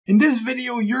In this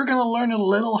video, you're gonna learn a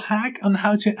little hack on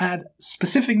how to add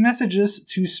specific messages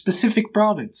to specific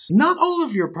products. Not all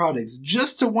of your products,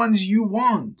 just the ones you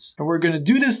want. And we're gonna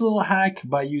do this little hack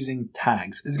by using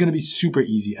tags. It's gonna be super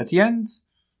easy. At the end,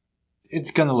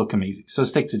 it's gonna look amazing. So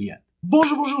stick to the end.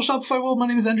 Bonjour Shopify world, my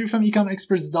name is Andrew from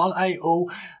ecomexperts.io.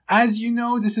 As you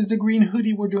know, this is the green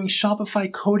hoodie. We're doing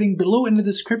Shopify coding. Below in the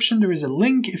description, there is a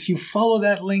link. If you follow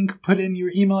that link, put in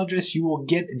your email address, you will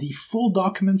get the full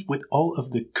document with all of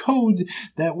the code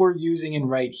that we're using in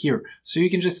right here. So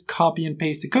you can just copy and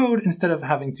paste the code instead of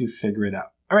having to figure it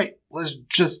out. All right, let's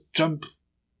just jump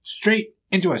straight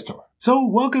into our store. So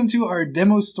welcome to our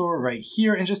demo store right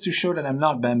here. And just to show that I'm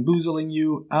not bamboozling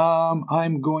you,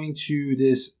 I'm going to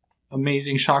this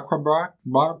amazing chakra bracelet.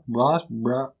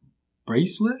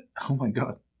 Oh my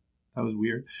god, that was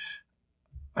weird.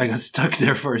 I got stuck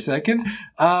there for a second.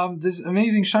 This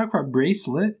amazing chakra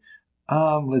bracelet.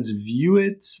 Let's view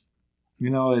it.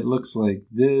 You know, it looks like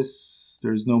this.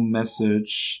 There's no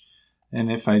message. And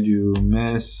if I do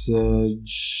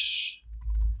message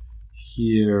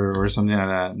here or something like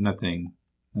that,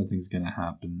 nothing's gonna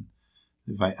happen.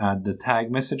 If I add the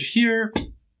tag message here,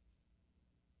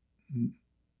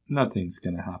 nothing's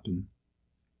gonna happen.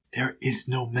 There is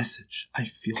no message. I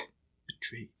feel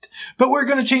betrayed. But we're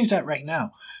gonna change that right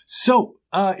now. So,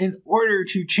 in order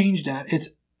to change that, it's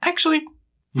actually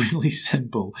really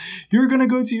simple. You're gonna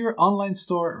go to your online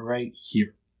store right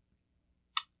here.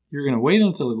 You're gonna wait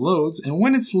until it loads, and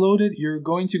when it's loaded, you're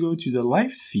going to go to the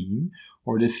live theme,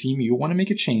 or the theme you wanna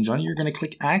make a change on. You're gonna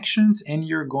click Actions, and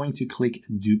you're going to click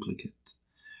Duplicate.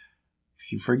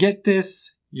 If you forget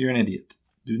this, you're an idiot.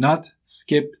 Do not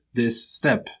skip this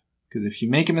step, because if you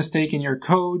make a mistake in your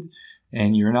code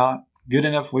and you're not good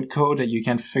enough with code that you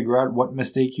can't figure out what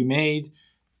mistake you made,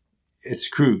 it's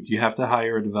screwed. You have to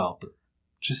hire a developer.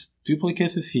 Just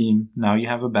duplicate the theme. Now you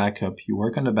have a backup. You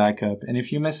work on the backup. And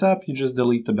if you mess up, you just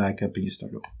delete the backup and you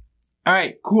start over. All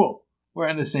right, cool. We're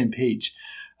on the same page.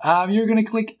 You're going to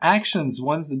click Actions.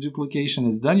 Once the duplication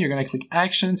is done, you're going to click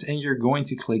Actions and you're going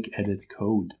to click Edit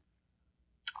Code.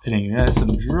 And then you're going to have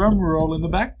some drum roll in the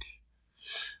back.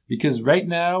 Because right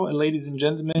now, ladies and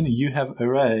gentlemen, you have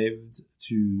arrived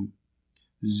to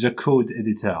the code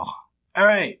editor. All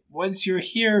right, once you're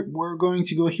here, we're going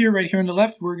to go here, right here on the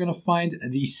left. We're going to find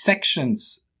the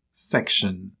sections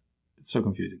section. It's so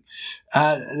confusing.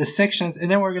 The sections,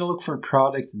 and then we're going to look for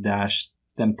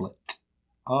product-template.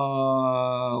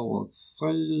 Let's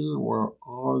see, where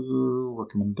are you?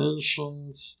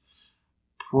 Recommendations,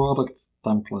 product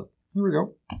template. Here we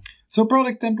go. So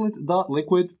product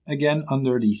template.liquid, again,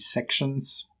 under the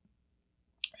sections.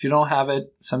 If you don't have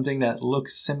it, something that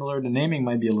looks similar, the naming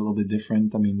might be a little bit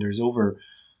different. I mean, there's over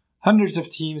hundreds of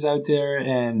themes out there,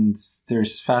 and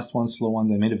there's fast ones, slow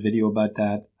ones. I made a video about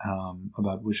that,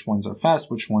 about which ones are fast,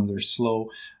 which ones are slow,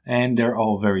 and they're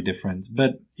all very different.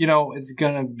 But, you know, it's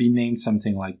going to be named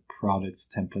something like product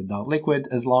template.liquid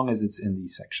as long as it's in the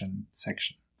section.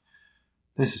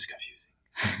 This is confusing.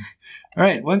 All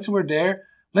right, once we're there,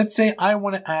 let's say I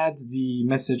want to add the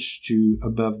message to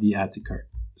above the add to cart.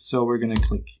 So we're going to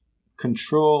click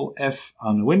Control F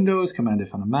on Windows, Command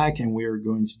F on a Mac, and we're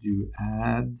going to do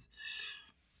add.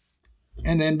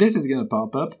 And then this is going to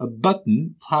pop up a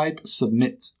button type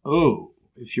submit. Oh,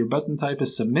 if your button type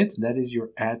is submit, that is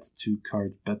your add to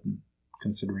cart button,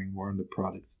 considering we're on the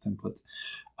product templates.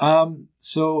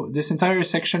 So this entire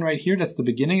section right here, that's the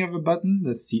beginning of a button.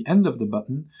 That's the end of the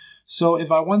button. So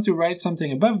if I want to write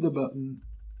something above the button,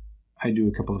 I do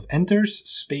a couple of enters.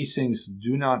 Spacings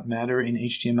do not matter in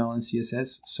HTML and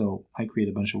CSS. So I create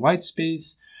a bunch of white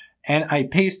space and I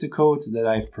paste the code that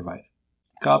I've provided.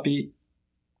 Copy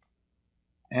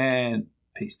and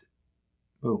paste it.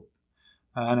 Oh,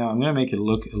 now I'm going to make it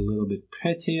look a little bit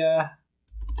prettier.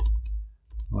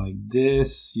 Like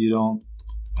this.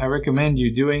 I recommend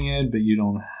you doing it, but you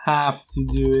don't have to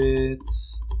do it.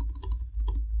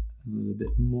 A little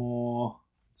bit more.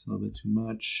 It's a little bit too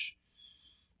much.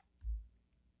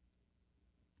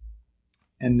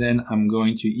 And then I'm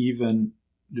going to even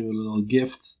do a little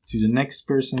gift to the next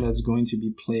person that's going to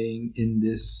be playing in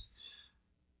this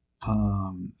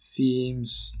theme.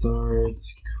 Start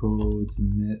code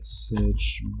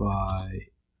message by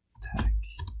tag.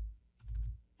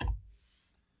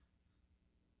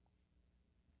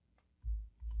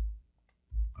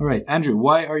 All right, Andrew,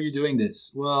 why are you doing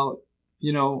this? Well,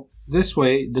 you know, this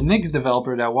way, the next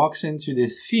developer that walks into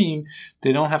this theme,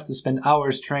 they don't have to spend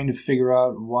hours trying to figure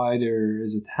out why there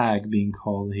is a tag being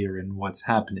called here and what's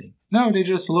happening. No, they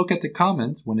just look at the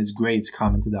comment. When it's gray, it's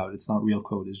commented out. It's not real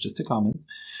code. It's just a comment.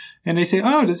 And they say,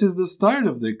 oh, this is the start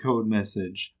of the code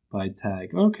message by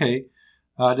tag. Okay,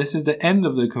 this is the end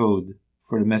of the code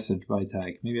for the message by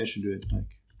tag. Maybe I should do it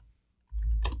like,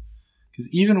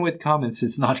 because even with comments,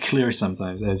 it's not clear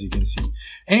sometimes, as you can see.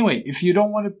 Anyway, if you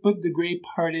don't want to put the gray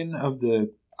part in of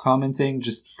the commenting,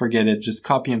 just forget it. Just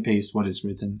copy and paste what is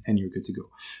written and you're good to go.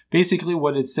 Basically,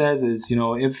 what it says is, you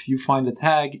know, if you find a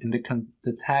tag and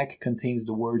the tag contains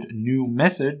the word new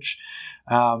message,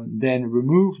 then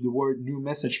remove the word new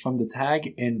message from the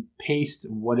tag and paste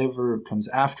whatever comes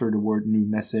after the word new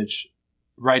message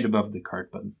right above the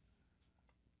cart button.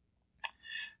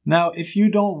 Now, if you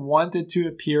don't want it to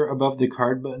appear above the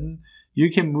cart button,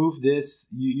 you can move this,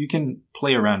 you can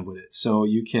play around with it. So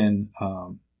you can,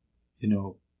 you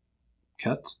know,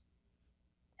 cut.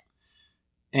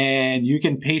 And you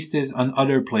can paste this on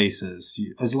other places,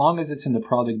 as long as it's in the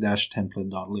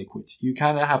product-template.liquid. You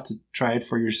kind of have to try it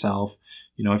for yourself.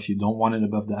 You know, if you don't want it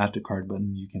above the add to cart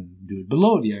button, you can do it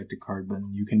below the add to cart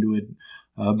button. You can do it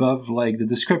above like the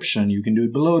description. You can do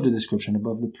it below the description,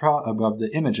 above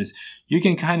the images. You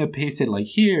can kind of paste it like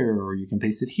here, or you can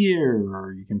paste it here,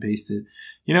 or you can paste it,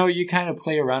 you know, you kind of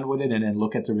play around with it and then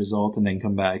look at the result and then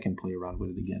come back and play around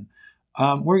with it again.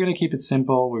 We're going to keep it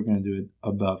simple. We're going to do it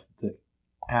above the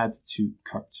add to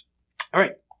cart. All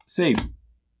right, save.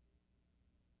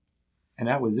 And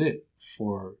that was it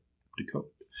for the code.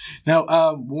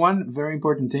 Now, one very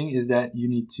important thing is that you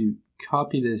need to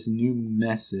copy this new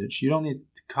message. You don't need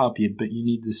to copy it, but you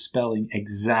need the spelling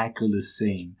exactly the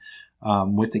same,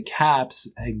 with the caps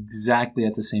exactly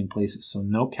at the same places. So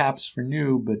no caps for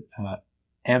new, but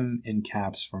M in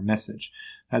caps for message.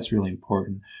 That's really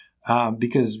important.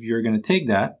 Because you're going to take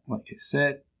that, like I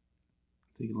said,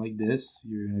 take it like this.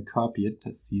 You're going to copy it.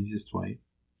 That's the easiest way.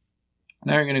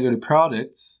 Now you're going to go to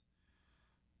products.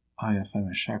 Oh, I gotta find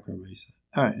my chakra bracelet.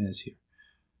 All right, and it's here.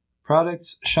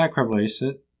 Products, chakra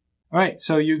bracelet. All right,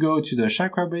 so you go to the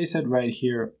chakra bracelet right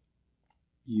here.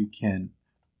 You can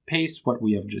paste what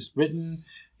we have just written,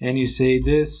 and you say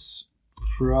this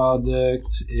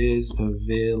product is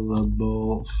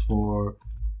available for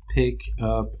pick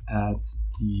up at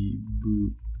the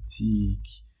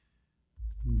boutique.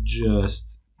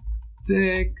 Just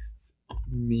text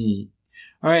me.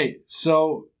 All right,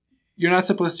 so you're not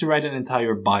supposed to write an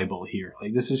entire Bible here.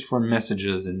 Like, this is for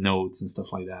messages and notes and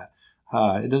stuff like that.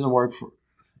 It doesn't work for,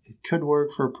 it could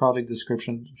work for a product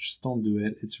description. Just don't do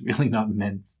it. It's really not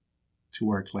meant to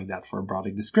work like that for a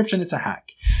product description. It's a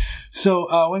hack. So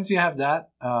once you have that,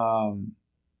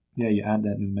 yeah, you add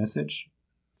that new message.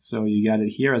 So you got it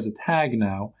here as a tag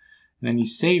now, and then you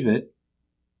save it.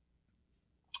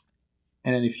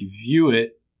 And then if you view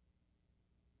it,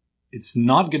 it's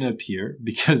not going to appear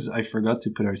because I forgot to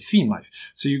put our theme live.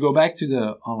 So you go back to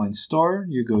the online store.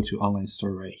 You go to online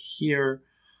store right here.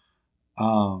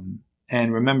 And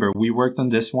remember, we worked on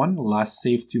this one last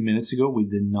save 2 minutes ago. We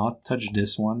did not touch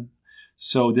this one.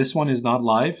 So this one is not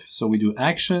live. So we do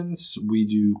actions. We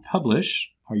do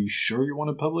publish. Are you sure you want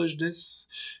to publish this?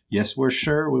 Yes, we're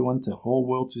sure. We want the whole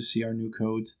world to see our new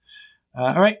code.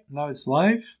 All right, now it's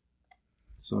live.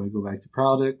 So I go back to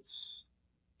products,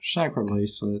 chakra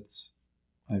bracelets.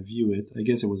 I view it. I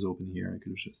guess it was open here. I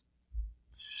could have just.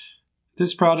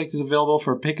 This product is available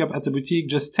for pickup at the boutique.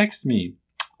 Just text me.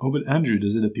 Oh, but Andrew,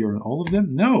 does it appear on all of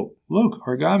them? No. Look,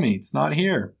 origami. It's not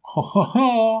here. Ho, ho,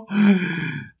 ho.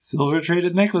 Silver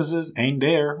traded necklaces ain't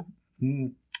there.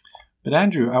 But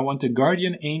Andrew, I want the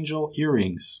guardian angel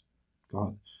earrings.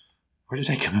 God, where did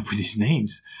I come up with these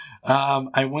names?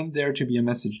 I want there to be a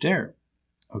message there.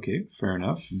 Okay, fair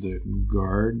enough. The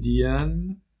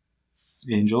guardian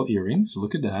angel earrings.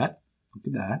 Look at that. Look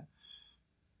at that.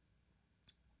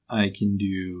 I can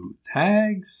do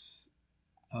tags,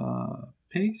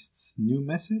 paste, new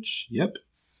message. Yep.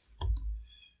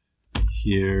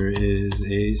 Here is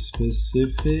a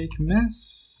specific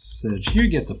message. You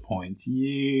get the point.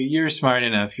 You're smart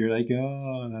enough. You're like,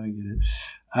 oh, I get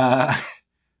it.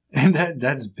 And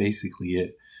that's basically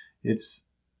it. It's,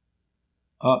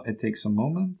 oh, it takes a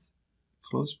moment.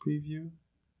 Close preview.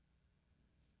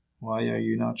 Why are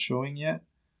you not showing yet?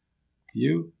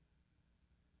 View.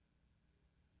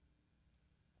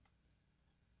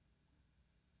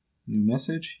 New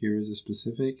message. Here is a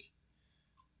specific.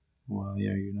 Why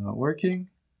are you not working?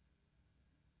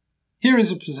 Here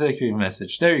is a specific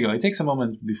message. There you go. It takes a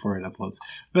moment before it uploads,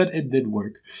 but it did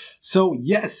work. So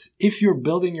yes, if you're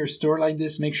building your store like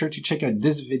this, make sure to check out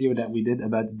this video that we did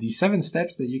about the 7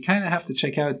 steps that you kind of have to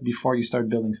check out before you start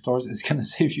building stores. It's going to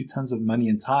save you tons of money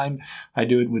and time. I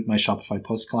do it with my Shopify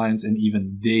Plus clients, and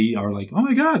even they are like, oh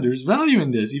my God, there's value in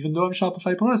this, even though I'm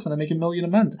Shopify Plus and I make $1 million a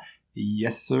month.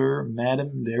 Yes, sir,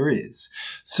 madam, there is.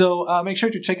 So make sure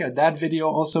to check out that video.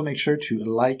 Also, make sure to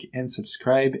like and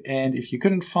subscribe. And if you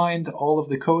couldn't find all of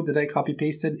the code that I copy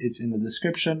pasted, it's in the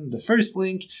description. The first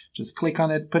link, just click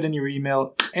on it, put in your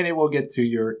email, and it will get to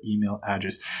your email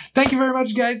address. Thank you very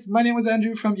much, guys. My name was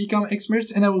Andrew from Ecom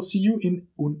Experts, and I will see you in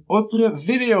un autre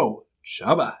video.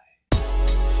 Ciao, bye.